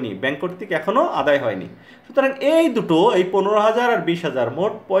আদায় হয়নি, ব্যাংক কর্তৃক এখনও আদায় হয়নি। সুতরাং এই দুটো, এই 15,000 আর 20,000,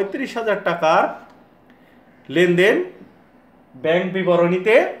 মোট 35,000 টাকার লেনদেন ব্যাংক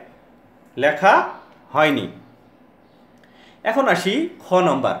বিবরণীতে লেখা হয়নি। এখন আসি খ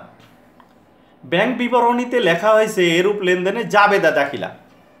নম্বর। ব্যাংক বিবরণীতে লেখা হয়েছে এরূপ লেনদেনে জাবেদা দাখিলা।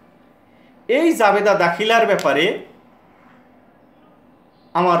 এই জাবেদা দাখিলার ব্যাপারে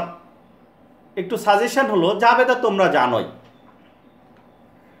আমার একটু সাজেশন হলো, জাবেদা তোমরা জানোই।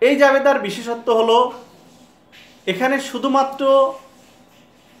 এই জাবেদার বিশেষত্ব হলো এখানে শুধুমাত্র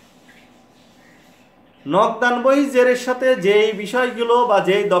নকদান বই জেরের সাথে যেই বিষয়গুলো বা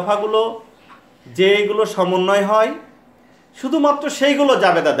যেই দফাগুলো যেইগুলো সমন্বয় হয় শুধুমাত্র সেইগুলো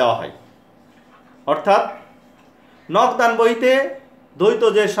জাবেদা দেওয়া হয়। অর্থাৎ নকদান বইতে দ্বৈত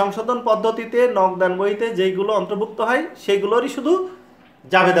যে সংশোধন পদ্ধতিতে নকদান বইতে যেইগুলো অন্তর্ভুক্ত হয় সেইগুলোরই শুধু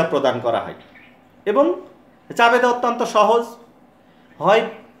জাবেদা প্রদান করা হয়। এবং জাবেদা অত্যন্ত সহজ, হয়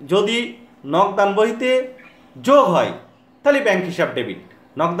যদি নগদান বইতে যোগ হয় তাহলে ব্যাংক হিসাব ডেবিট,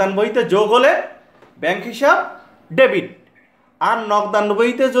 নগদান বইতে যোগ হলে ব্যাংক হিসাব ডেবিট, আর নগদান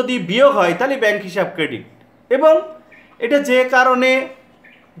বইতে যদি বিয়োগ হয় তাহলে ব্যাংক হিসাব ক্রেডিট। এবং এটা যে কারণে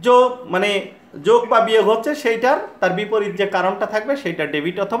যোগ মানে যোগ বা বিয়োগ হচ্ছে সেইটার তার বিপরীত যে কারণটা থাকবে সেইটা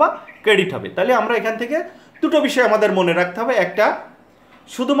ডেবিট অথবা ক্রেডিট হবে। তাহলে আমরা এখান থেকে দুটো বিষয় আমাদের মনে রাখতে হবে। একটা,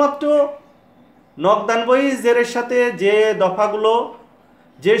 শুধুমাত্র নগদান বই জেরের সাথে যে দফাগুলো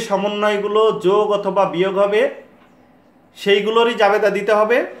যে সমন্বয়গুলো যোগ অথবা বিয়োগ হবে সেইগুলোরই জাবেদা দিতে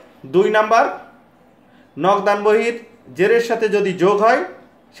হবে। 2 নাম্বার, নগদান বইয়ের জেরের সাথে যদি যোগ হয়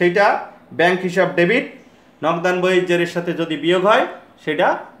সেইটা ব্যাংক হিসাব ডেবিট, নগদান বইয়ের জেরের সাথে যদি বিয়োগ হয় সেটা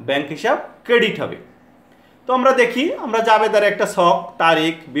ব্যাংক হিসাব ক্রেডিট হবে। তো আমরা দেখি, আমরা জাবেদার একটা ছক,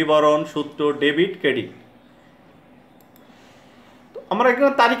 তারিখ, বিবরণ, সূত্র, ডেবিট, ক্রেডিট। আমরা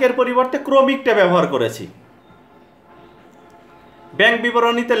এখানে তারিখের পরিবর্তে ক্রমিকটা ব্যবহার করেছি। ব্যাংক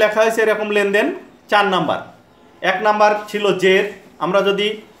বিবরণীতে লেখা হয়েছে এরকম লেনদেন 4 নাম্বার। 1 নাম্বার ছিল জের। আমরা যদি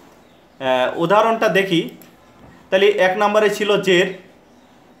উদাহরণটা দেখি তাহলে 1 নাম্বারে ছিল জের,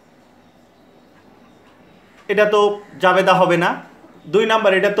 এটা তো জাবেদা হবে না। 2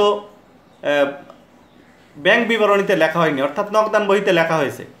 নাম্বার, এটা তো ব্যাংক বিবরণীতে লেখা হয়নি, অর্থাৎ নগদান বইতে লেখা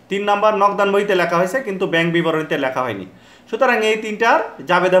হয়েছে। 3 নাম্বার, নগদান বইতে লেখা হয়েছে কিন্তু ব্যাংক বিবরণীতে লেখা হয়নি, সুতরাং এই 3টার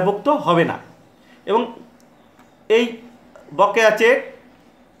জাবেদাভুক্ত হবে না। এবং এই বকেয়া চেক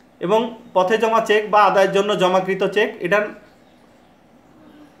এবং পথে জমা চেক বা আদায়ের জন্য জমাকৃত চেক, এটার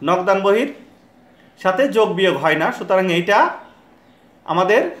নগদান বহির সাথে যোগ বিয়োগ হয় না, সুতরাং এইটা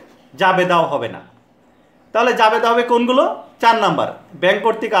আমাদের জাবেদাও হবে না। তাহলে জাবেদা হবে কোনগুলো? 4 নাম্বার, ব্যাংক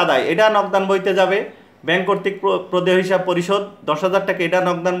কর্তৃক আদায়, এটা নগদান বইতে যাবে। ব্যাংক কর্তৃক প্রদেয় হিসাব পরিশোধ 10,000 টাকা, এটা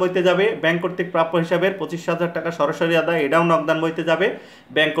নগদান বইতে যাবে। ব্যাংক কর্তৃক প্রাপ্য হিসাবের 25,000 টাকা সরাসরি আদায়, এটাও নগদান বইতে যাবে।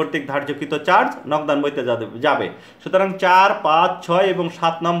 ব্যাংক কর্তৃক ধার্যকৃত চার্জ নগদান বইতে যাবে। সুতরাং 4, 5, 6 এবং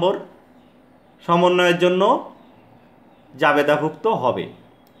 7 নম্বর সমন্বয়ের জন্য জাবেদাভুক্ত হবে।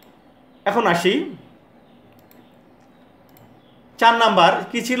 এখন আসি 4 নাম্বার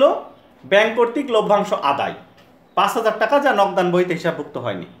কি ছিল? ব্যাংক কর্তৃক লভ্যাংশ আদায় 5,000 টাকা, যা নগদান বইতে হিসাবভুক্ত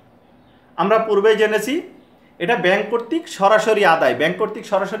হয়নি। আমরা পূর্বে জেনেছি এটা ব্যাংক কর্তৃক সরাসরি আদায়। ব্যাংক কর্তৃক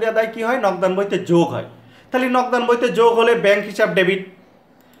সরাসরি আদায় কি হয়? নগদান বইতে যোগ হয়। তাহলে নগদান বইতে যোগ হলে ব্যাংক হিসাব ডেবিট।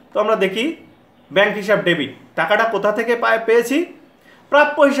 তো আমরা দেখি ব্যাংক হিসাব ডেবিট, টাকাটা কোথা থেকে পেয়েছি?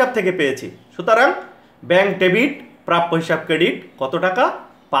 প্রাপ্য হিসাব থেকে পেয়েছি, সুতরাং ব্যাংক ডেবিট, প্রাপ্য হিসাব ক্রেডিট। কত টাকা?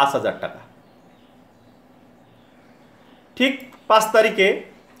 5,000 টাকা। ঠিক 5 তারিখে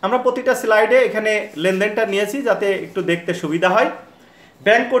আমরা প্রতিটা স্লাইডে এখানে লেনদেনটা নিয়েছি যাতে একটু দেখতে সুবিধা হয়।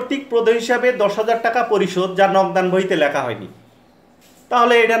 ব্যাংক কর্তৃক প্রদেয় হিসাবে 10,000 টাকা পরিশোধ, যা নগদান বইতে লেখা হয়নি।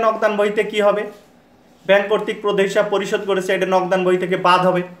 তাহলে এটা নগদান বইতে কি হবে? ব্যাংক কর্তৃক প্রদেয় হিসাব পরিশোধ করেছে, এটা নগদান বই থেকে বাদ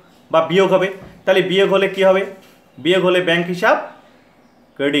হবে বা বিয়োগ হবে। তাহলে বিয়োগ হলে কি হবে? বিয়োগ হলে ব্যাংক হিসাব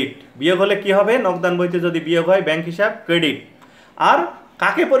ক্রেডিট। বিয়োগ হলে কি হবে? নগদান বইতে যদি বিয়োগ হয় ব্যাংক হিসাব ক্রেডিট। আর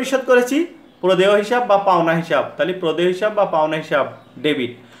কাকে পরিশোধ করেছি? প্রদেয় হিসাব বা পাওনা হিসাব। তাহলে প্রদেয় হিসাব বা পাওনা হিসাব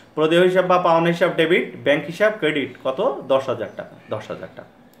ডেবিট, প্রদেয় হিসাব বা পাওনা হিসাব ডেবিট, ব্যাংক হিসাব ক্রেডিট। কত? 10,000 টাকা। 10,000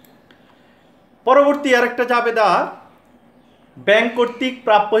 টাকা। পরবর্তী আরেকটা জাবেদা, ব্যাংক কর্তৃক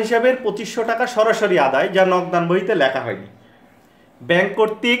প্রাপ্য হিসাবের 2500 টাকা সরাসরি আদায়, যা নগদান বইতে লেখা হয়নি। ব্যাংক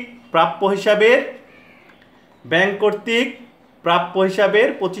কর্তৃক প্রাপ্য হিসাবের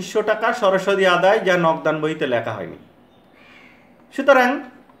 2500 টাকা সরাসরি আদায়, যা নগদান বইতে লেখা হয়নি। সুতরাং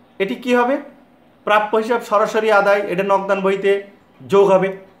এটি কি হবে? প্রাপ্য হিসাব সরাসরি আদায়, এটা নগদান বইতে যোগ হবে।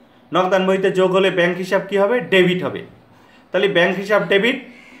 নগদান বইতে যোগ হলে ব্যাংক হিসাব কি হবে? ডেবিট হবে। তাহলে ব্যাংক হিসাব ডেবিট,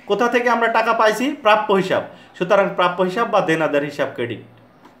 কোথা থেকে আমরা টাকা পাইছি? প্রাপ্য হিসাব, সুতরাং প্রাপ্য হিসাব বা দেনাদার হিসাব ক্রেডিট।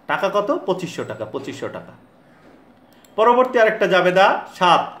 টাকা কত? 2500 টাকা। 2500 টাকা। পরবর্তী আরেকটা জাবেদা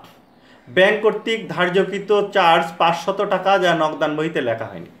 7, ব্যাংক কর্তৃক ধার্যকৃত চার্জ 500 টাকা, যা নগদান বইতে লেখা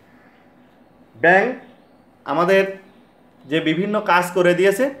হয়নি। ব্যাংক আমাদের যে বিভিন্ন কাজ করে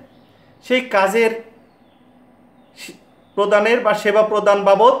দিয়েছে সেই কাজের প্রদানের বা সেবা প্রদান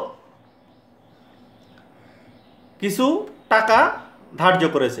বাবদ কিছু টাকা ধার্য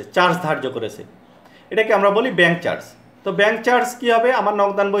করেছে, চার্জ ধার্য করেছে, এটাকে আমরা বলি ব্যাংক চার্জ। তো ব্যাংক চার্জ কি হবে? আমার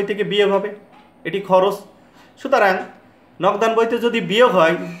নগদান বই থেকে বিয়োগ হবে, এটি খরচ। সুতরাং নগদান বইতে যদি বিয়োগ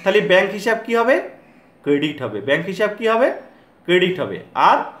হয় তাহলে ব্যাংক হিসাব কি হবে? ক্রেডিট হবে। ব্যাংক হিসাব কি হবে? ক্রেডিট হবে।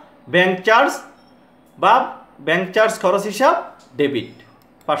 আর ব্যাংক চার্জ বা ব্যাংক চার্জ খরচ হিসাব ডেবিট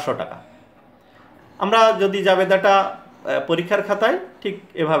 500 টাকা। আমরা যদি জাবেদাটা পরীক্ষার খাতায় ঠিক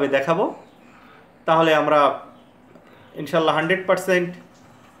এভাবে দেখাবো তাহলে আমরা ইনশাল্লাহ 100%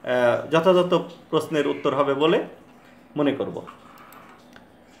 যথাযথ প্রশ্নের উত্তর হবে বলে মনে করব।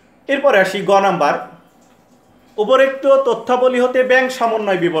 এরপরে আসি গ নাম্বার, উপরোক্ত তথ্যাবলী হতে ব্যাংক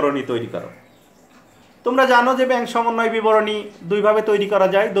সমন্বয় বিবরণী তৈরি করো। তোমরা জানো যে ব্যাংক সমন্বয় বিবরণী দুইভাবে তৈরি করা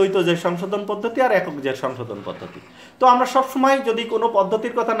যায়, দ্বৈত জের সংশোধন পদ্ধতি আর একক জের সংশোধন পদ্ধতি। তো আমরা সবসময় যদি কোনো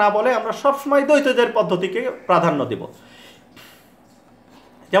পদ্ধতির কথা না বলে আমরা সবসময় দ্বৈত জের পদ্ধতিকে প্রাধান্য দেব।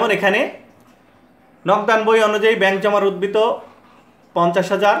 যেমন এখানে নকদান বই অনুযায়ী ব্যাংক জমার উদ্বৃত্ত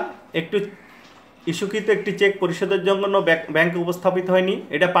 50,000, একটু ইস্যুকৃত একটি চেক পরিশোধের জন্য ব্যাংকে উপস্থাপিত হয়নি,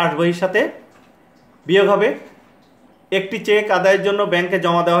 এটা পাস বইয়ের সাথে বিয়োগ হবে। একটি চেক আদায়ের জন্য ব্যাংকে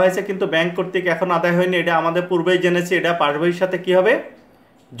জমা দেওয়া হয়েছে কিন্তু ব্যাংক কর্তৃক এখন আদায় হয়নি, এটা আমাদের পূর্বেই জেনেছি, এটা পাস বইয়ের সাথে কী হবে,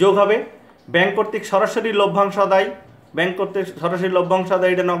 যোগ হবে। ব্যাংক কর্তৃক সরাসরি লভ্যাংশ আদায়, ব্যাংক কর্তৃক সরাসরি লভ্যাংশ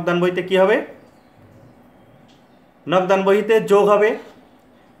আদায়, এটা নকদান বইতে কী হবে, নকদান বইতে যোগ হবে।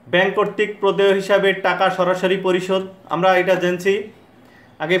 ব্যাংক কর্তৃক প্রদেয় হিসাবে টাকা সরাসরি পরিশোধ, আমরা এটা জেনেছি,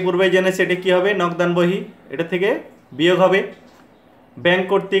 আগে পূর্বেই জেনেছি, এটা কী হবে, নকদান বহি, এটা থেকে বিয়োগ হবে। ব্যাংক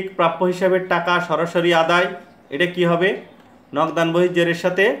কর্তৃক প্রাপ্য হিসাবে টাকা সরাসরি আদায়, এটা কি হবে, নকদান বহি জেরের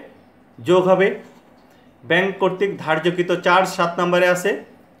সাথে যোগ হবে। ব্যাংক কর্তৃক ধার্যকৃত চার্জ 7 নম্বরে আছে,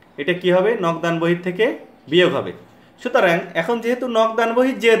 এটা কি হবে, নকদান বহি থেকে বিয়োগ হবে। সুতরাং এখন যেহেতু নকদান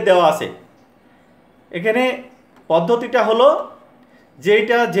বহি জের দেওয়া আছে, এখানে পদ্ধতিটা হলো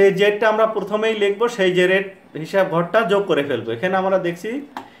যেটা যে জেরটা আমরা প্রথমেই লিখবো সেই জেরের হিসাব ঘরটা যোগ করে ফেলবো। এখানে আমরা দেখছি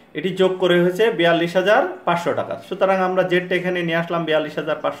এটি যোগ করে হয়েছে 42,500 টাকা। সুতরাং আমরা জেরটা এখানে নিয়ে আসলাম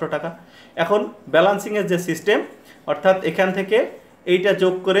 42,500 টাকা। এখন ব্যালান্সিংয়ের যে সিস্টেম, অর্থাৎ এখান থেকে এইটা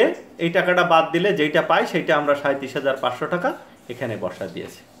যোগ করে এই টাকাটা বাদ দিলে যেইটা পাই সেইটা আমরা 37,500 টাকা এখানে বসা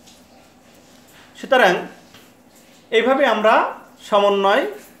দিয়েছি। সুতরাং এইভাবে আমরা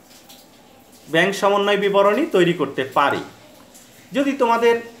ব্যাংক সমন্বয় বিবরণী তৈরি করতে পারি। যদি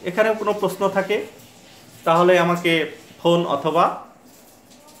তোমাদের এখানে কোনো প্রশ্ন থাকে তাহলে আমাকে ফোন অথবা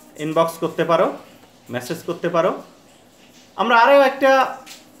ইনবক্স করতে পারো, মেসেজ করতে পারো। আমরা আরও একটা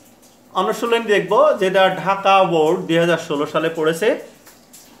অনুশীলনী দেখব যেটা ঢাকা বোর্ড 2016 সালে পড়েছে।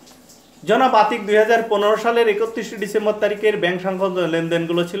 জনাব আতিক 2015 সালের 31 ডিসেম্বর তারিখের ব্যাংক সংক্রান্ত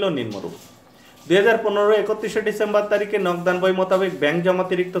লেনদেনগুলো ছিল নিম্নরূপ। 2015 31 ডিসেম্বর তারিখে নকদান বই মোতাবেক ব্যাংক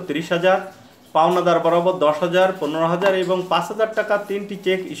জমাতিরিক্ত 30,000, পাওনাদার বরাবর 10,000, 15,000 এবং 5,000 টাকা 3টি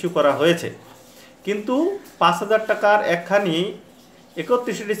চেক ইস্যু করা হয়েছে, কিন্তু 5,000 টাকার একখানি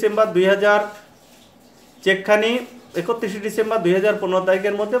 31 ডিসেম্বর 2000 চেকখানি 31 ডিসেম্বর 2015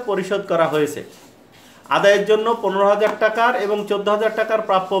 তারিখের মধ্যে পরিশোধ করা হয়েছে। আদায়ের জন্য 15,000 টাকার এবং 14,000 টাকার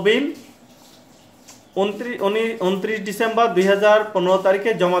প্রাপ্য বিল 29 ডিসেম্বর 2015 তারিখে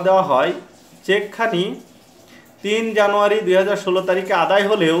জমা দেওয়া হয়। চেকখানি 3 জানুয়ারি 2016 তারিখে আদায়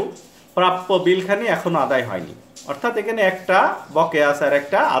হলেও প্রাপ্য বিলখানি এখনও আদায় হয়নি, অর্থাৎ এখানে একটা বকেয়া আছে আর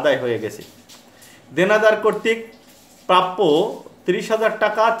একটা আদায় হয়ে গেছে। দেনাদার কর্তৃক প্রাপ্য 30,000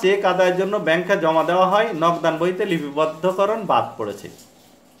 টাকা চেক আদায়ের জন্য ব্যাংকে জমা দেওয়া হয়, নকদান বইতে লিপিবদ্ধকরণ বাদ পড়েছে।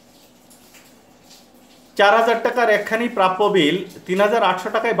 4,000 টাকার একখানি প্রাপ্য বিল 3,800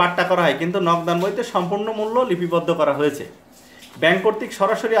 টাকায় বাট্টা করা হয়, কিন্তু নকদান বইতে সম্পূর্ণ মূল্য লিপিবদ্ধ করা হয়েছে। ব্যাংক কর্তৃক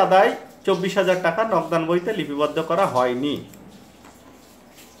সরাসরি আদায় 24,000 টাকা নকদান বইতে লিপিবদ্ধ করা হয়নি।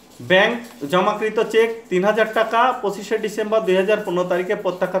 ব্যাংক জমাকৃত চেক 3,000 টাকা 25 ডিসেম্বর 2015 তারিখে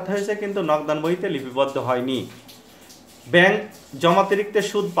প্রত্যাখ্যাত হয়েছে, কিন্তু নকদান বইতে লিপিবদ্ধ হয়নি। ব্যাংক জমাতিরিক্ত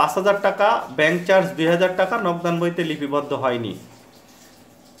সুদ 5,000 টাকা, ব্যাংক চার্জ 2,000 টাকা নকদান বইতে লিপিবদ্ধ হয়নি।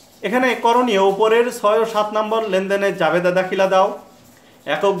 এখানে করণীয় উপরের 6 ও 7 নম্বর লেনদেনের জাবেদা দাখিলা দাও।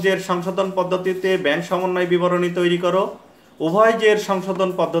 একক জের সংশোধন পদ্ধতিতে ব্যাংক সমন্বয় বিবরণী তৈরি করো। উভয় জের সংশোধন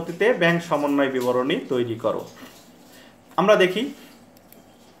পদ্ধতিতে ব্যাংক সমন্বয় বিবরণী তৈরি করো। আমরা দেখি,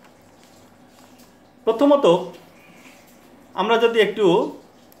 প্রথমত আমরা যদি একটু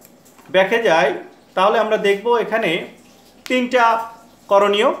ব্যাকে যাই তাহলে আমরা দেখব এখানে 3টা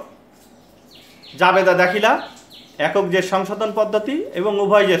করণীয়: জাবেদা দাখিলা, একক জের সংশোধন পদ্ধতি এবং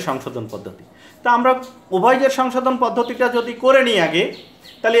উভয় জের সংশোধন পদ্ধতি। তা আমরা উভয় জের সংশোধন পদ্ধতিটা যদি করে নিই আগে,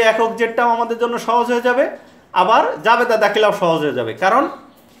 তাহলে একক জেরটাও আমাদের জন্য সহজ হয়ে যাবে, আবার জাবেদা দাখিলাও সহজ হয়ে যাবে, কারণ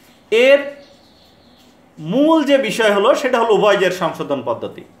এর মূল যে বিষয় হলো সেটা হলো উভয় জের সংশোধন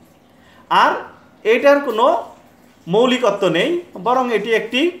পদ্ধতি। আর এটার কোনো মৌলিকত্ব নেই, বরং এটি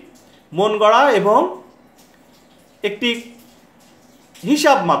একটি মন গড়া এবং একটি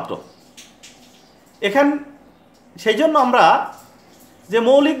হিসাব মাত্র। সেই জন্য আমরা যে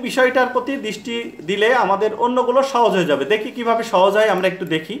মৌলিক বিষয়টার প্রতি দৃষ্টি দিলে আমাদের অন্যগুলো সহজ হয়ে যাবে। দেখি কিভাবে সহজ হয়, আমরা একটু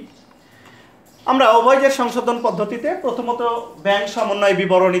দেখি। আমরা উভয় জের সংশোধন পদ্ধতিতে প্রথমত ব্যাংক সমন্বয়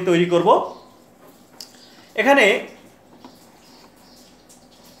বিবরণী তৈরি করব। এখানে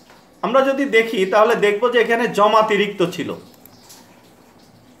আমরা যদি দেখি তাহলে দেখব যে এখানে জমাতিরিক্ত ছিল,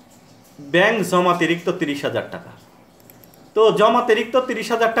 ব্যাংক জমাতিরিক্ত 30,000 টাকা। তো জমাতিরিক্ত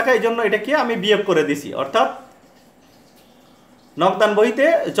 30,000 টাকা, এই জন্য এটাকে আমি বিয়োগ করে দিছি, অর্থাৎ নকদান বইতে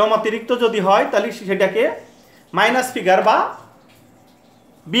জমাতিরিক্ত যদি হয় তাহলে সেটাকে মাইনাস ফিগার বা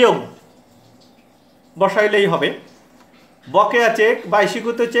বিয়োগ বসাইলেই হবে। বকেয়া চেক বা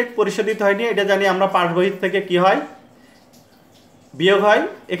ইস্যুকৃত চেক পরিশোধিত হয়নি, এটা জানি আমরা পাস বই থেকে কি হয়, বিয়োগ হয়।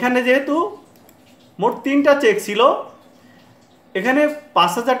 এখানে যেহেতু মোট 3টা চেক ছিল, এখানে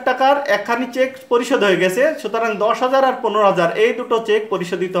 5,000 টাকার একখানি চেক পরিশোধ হয়ে গেছে, সুতরাং 10,000 আর 15,000 এই দুটো চেক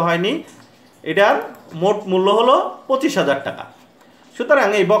পরিশোধিত হয়নি। এটার মোট মূল্য হলো 25,000 টাকা। সুতরাং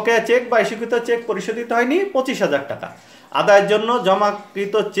এই বকেয়া চেক বা ইস্যুকৃত চেক পরিশোধিত হয়নি 25,000 টাকা। আদায়ের জন্য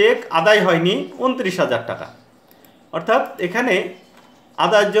জমাকৃত চেক আদায় হয়নি 29,000 টাকা। অর্থাৎ এখানে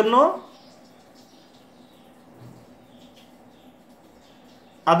আদায়ের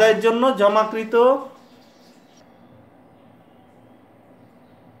জন্য জমাকৃত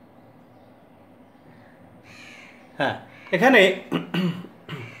এখানে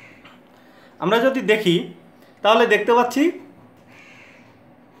আমরা যদি দেখি তাহলে দেখতে পাচ্ছি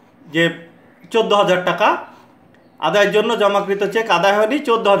যে 14,000 টাকা আদায়ের জন্য জমাকৃত চেক আদায় হয়নি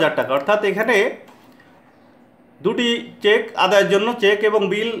 14,000 টাকা। অর্থাৎ এখানে দুটি চেক আদায়ের জন্য, চেক এবং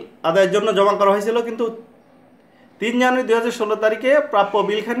বিল আদায়ের জন্য জমা করা হয়েছিল, কিন্তু 3 জানুয়ারি 2016 তারিখে প্রাপ্য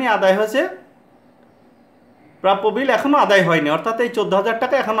বিলখানি আদায় হয়েছে, প্রাপ্য বিল এখনও আদায় হয়নি। অর্থাৎ এই 14,000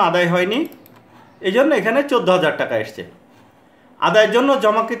 টাকা এখনও আদায় হয়নি, এই জন্য এখানে 14,000 টাকা এসছে। আদায়ের জন্য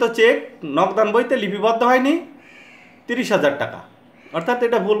জমাকৃত চেক নগদান বইতে লিপিবদ্ধ হয়নি 30,000 টাকা। অর্থাৎ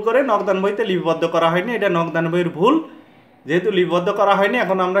এটা ভুল করে নগদান বইতে লিপিবদ্ধ করা হয়নি, এটা নগদান বইয়ের ভুল। যেহেতু লিপিবদ্ধ করা হয়নি,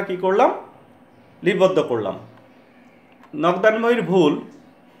 এখন আমরা কি করলাম, লিপিবদ্ধ করলাম। নগদান বইয়ের ভুল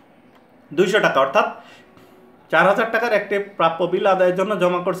 200 টাকা, অর্থাৎ 4,000 টাকার একটি প্রাপ্য বিল আদায়ের জন্য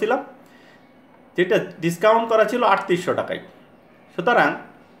জমা করছিলাম, যেটা ডিসকাউন্ট করা ছিল 3,800 টাকায়। সুতরাং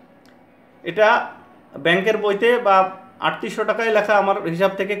এটা ব্যাংকের বইতে বা 3,800 টাকায় লেখা আমার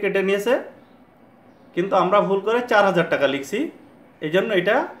হিসাব থেকে কেটে নিয়েছে, কিন্তু আমরা ভুল করে 4,000 টাকা লিখছি, এই জন্য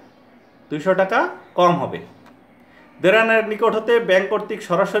এটা 200 টাকা কম হবে। দেনারের নিকট হতে ব্যাংক কর্তৃক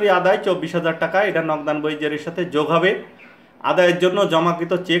সরাসরি আদায় 24,000 টাকা, এটা নগদান বই জেরের সাথে যোগ হবে। আদায়ের জন্য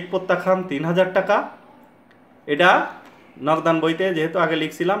জমাকৃত চেক প্রত্যাখ্যান 3,000 টাকা, এটা নগদান বইতে যেহেতু আগে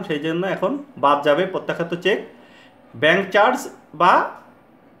লিখছিলাম সেই জন্য এখন বাদ যাবে প্রত্যাখ্যাত চেক। ব্যাংক চার্জ বা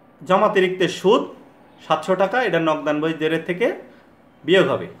জমাতিরিক্তের সুদ 700 টাকা, এটা নগদান বই জেরের থেকে বিয়োগ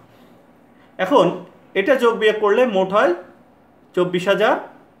হবে। এখন এটা যোগ বিয়োগ করলে মোট হয়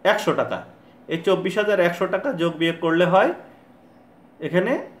 24,100 টাকা। এই 24,100 টাকা যোগ বিয়োগ করলে হয়,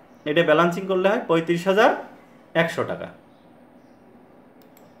 এখানে এটা ব্যালান্সিং করলে হয় 35,100 টাকা।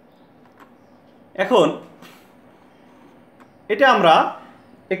 এখন এটা আমরা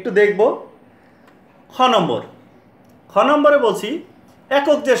একটু দেখব খ নম্বরে বলছি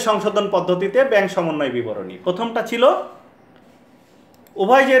একক জের সংশোধন পদ্ধতিতে ব্যাংক সমন্বয় বিবরণী। প্রথমটা ছিল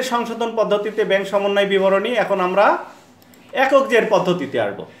উভয় জের সংশোধন পদ্ধতিতে ব্যাংক সমন্বয় বিবরণী, এখন আমরা একক জের পদ্ধতিতে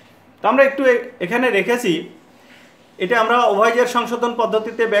আসবো। তো আমরা একটু এখানে রেখেছি, এটা আমরা উভয় জের সংশোধন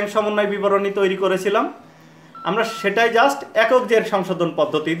পদ্ধতিতে ব্যাংক সমন্বয় বিবরণী তৈরি করেছিলাম, আমরা সেটাই জাস্ট একক জের সংশোধন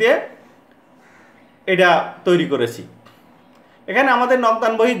পদ্ধতিতে এটা তৈরি করেছি। এখানে আমাদের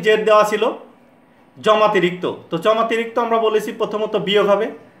নগদান বহির জের দেওয়া ছিল জমাতিরিক্ত, তো জমাতিরিক্ত আমরা বলেছি প্রথমত বিয়োগ হবে।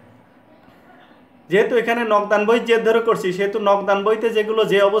 যেহেতু এখানে নগদান বই জের ধরে করছি, সেহেতু নগদান বইতে যেগুলো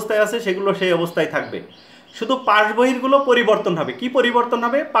যে অবস্থায় আছে সেগুলো সেই অবস্থায় থাকবে, শুধু পাস বহিরগুলো পরিবর্তন হবে। কি পরিবর্তন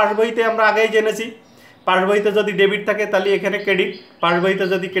হবে? পাস বইতে আমরা আগেই জেনেছি, পাস বইতে যদি ডেবিট থাকে তাহলে এখানে ক্রেডিট, পাস বইতে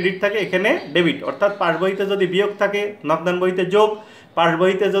যদি ক্রেডিট থাকে এখানে ডেবিট। অর্থাৎ পাস বইতে যদি বিয়োগ থাকে নগদান বইতে যোগ, পাস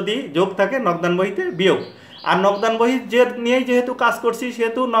বইতে যদি যোগ থাকে নগদান বইতে বিয়োগ। আর নগদান বহির জের নিয়েই যেহেতু কাজ করছি,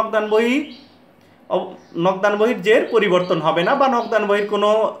 সেহেতু নগদান বহির জের পরিবর্তন হবে না, বা নগদান বহির কোনো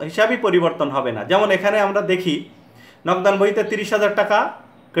হিসাবই পরিবর্তন হবে না। যেমন এখানে আমরা দেখি নগদান বইতে 30,000 টাকা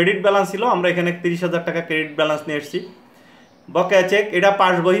ক্রেডিট ব্যালেন্স ছিল, আমরা এখানে 30,000 টাকা ক্রেডিট ব্যালেন্স নিয়ে এসেছি। বকেয়া চেক, এটা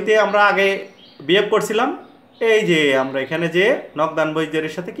পাস বইতে আমরা আগে বিয়োগ করছিলাম, এই যে আমরা এখানে যে নগদান বই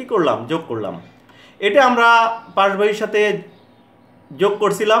জেরের সাথে কি করলাম, যোগ করলাম। এটা আমরা পাস বইয়ের সাথে যোগ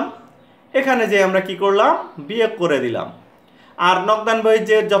করছিলাম, এখানে যে আমরা কি করলাম, বিয়োগ করে দিলাম। আর নগদান বই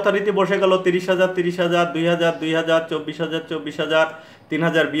যে যথারীতি বসে গেল 30,000 30,000, 2,000 2,000, 24,000 24,000,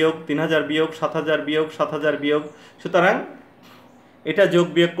 3,000 বিয়োগ 3,000 বিয়োগ, 7,000 বিয়োগ 7,000 বিয়োগ। সুতরাং এটা যোগ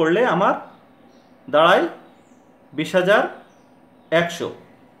বিয়োগ করলে আমার দাঁড়ায় 20,100।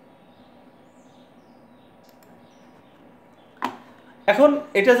 এখন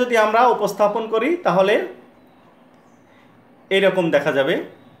এটা যদি আমরা উপস্থাপন করি তাহলে এইরকম দেখা যাবে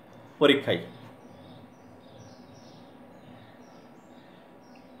পরীক্ষায়।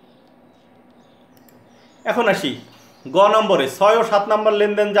 এখন আসি গ নম্বরে, 6 ও 7 নম্বর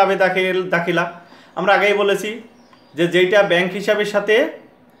লেনদেন যাবে দাখিলা। আমরা আগেই বলেছি যে যেইটা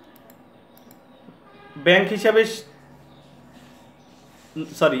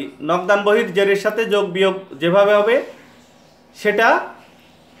নগদান বহির জেরের সাথে যোগ বিয়োগ যেভাবে হবে সেটা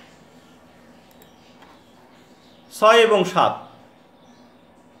 6 এবং 7,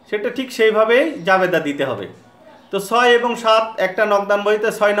 সেটা ঠিক সেইভাবেই জাবেদা দিতে হবে। তো 6 এবং 7 একটা নগদান বইতে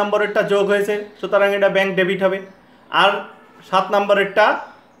 6 নম্বরেরটা যোগ হয়েছে, সুতরাং এটা ব্যাংক ডেবিট হবে। আর 7 নম্বরেরটা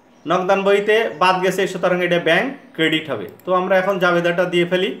নগদান বইতে বাদ গেছে, সুতরাং এটা ব্যাংক ক্রেডিট হবে। তো আমরা এখন জাবেদাটা দিয়ে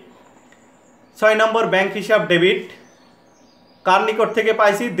ফেলি। 6 নম্বর ব্যাংক হিসাব ডেবিট, কার নিকট থেকে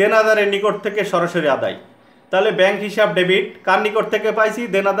পাইছি? দেনাদারের নিকট থেকে সরাসরি আদায়। তাহলে ব্যাংক হিসাব ডেবিট, কার নিকট থেকে পাইছি?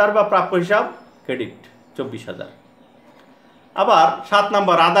 দেনাদার বা প্রাপ্য হিসাব ক্রেডিট, 24,000। আবার 7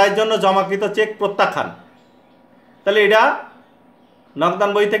 নম্বর আদায়ের জন্য জমাকৃত চেক প্রত্যাখ্যান, তাহলে এটা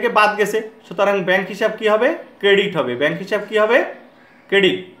নগদান বই থেকে বাদ গেছে, সুতরাং ব্যাংক হিসাব কি হবে? ক্রেডিট হবে। ব্যাংক হিসাব কি হবে?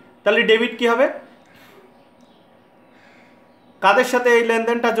 ক্রেডিট। তাহলে ডেবিট কি হবে? কাদের সাথে এই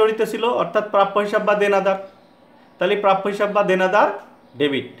লেনদেনটা জড়িত ছিল? অর্থাৎ প্রাপ্য হিসাব বা দেনাদার, তাহলে প্রাপ্য হিসাব বা দেনাদার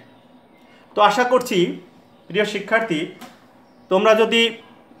ডেবিট। তো আশা করছি প্রিয় শিক্ষার্থী, তোমরা যদি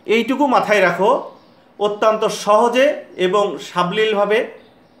এইটুকু মাথায় রাখো, অত্যন্ত সহজে এবং সাবলীলভাবে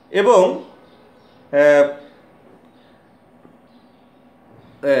এবং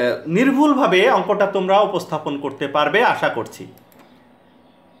নির্ভুলভাবে অঙ্কটা তোমরা উপস্থাপন করতে পারবে আশা করছি।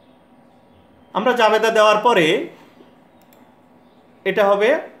 আমরা জাবেদা দেওয়ার পরে এটা হবে।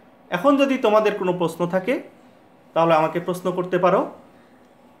 এখন যদি তোমাদের কোনো প্রশ্ন থাকে তাহলে আমাকে প্রশ্ন করতে পারো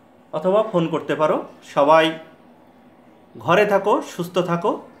অথবা ফোন করতে পারো। সবাই ঘরে থাকো, সুস্থ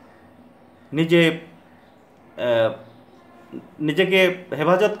থাকো, নিজেকে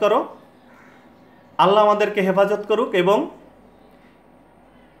হেফাজত করো। আল্লাহ আমাদেরকে হেফাজত করুক এবং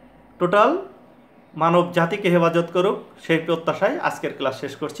টোটাল মানব জাতিকে হেফাজত করুক, সেই প্রত্যাশায় আজকের ক্লাস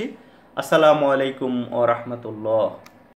শেষ করছি। আসসালামু আলাইকুম ওয়া রাহমাতুল্লাহ।